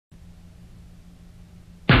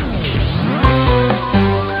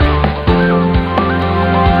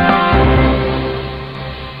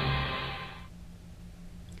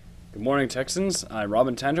morning, Texans. I'm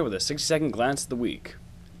Robyn Tanter with a 60-second glance at the week.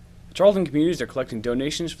 The Charlton communities are collecting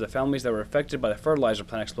donations for the families that were affected by the fertilizer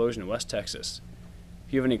plant explosion in West Texas.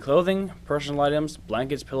 If you have any clothing, personal items,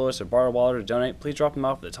 blankets, pillows, or borrowed water to donate, please drop them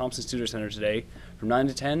off at the Thompson Studio Center today from 9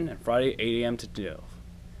 to 10 and Friday 8 a.m. to 12.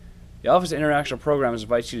 The Office of International Programs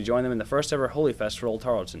invites you to join them in the first ever Holy Fest for Old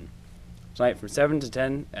Tarleton, tonight from 7 to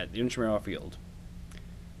 10 at the Intramural Field.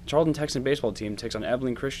 The Charlton Texan baseball team takes on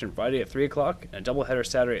Abilene Christian Friday at 3 o'clock and a doubleheader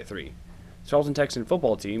Saturday at 3. The Charlton Texan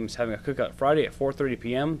football team is having a cookout Friday at 4:30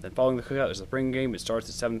 p.m., then following the cookout is the spring game. It starts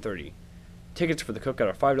at 7:30. Tickets for the cookout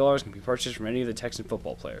are $5 and can be purchased from any of the Texan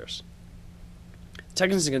football players. The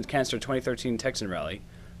Texans against Cancer 2013 Texan Rally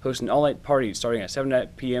host an all-night party starting at 7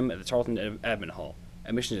 p.m. at the Charlton Admin Hall.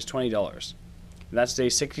 Admission is $20. And that's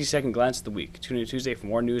today's 60-second glance of the week. Tune in Tuesday for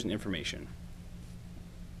more news and information.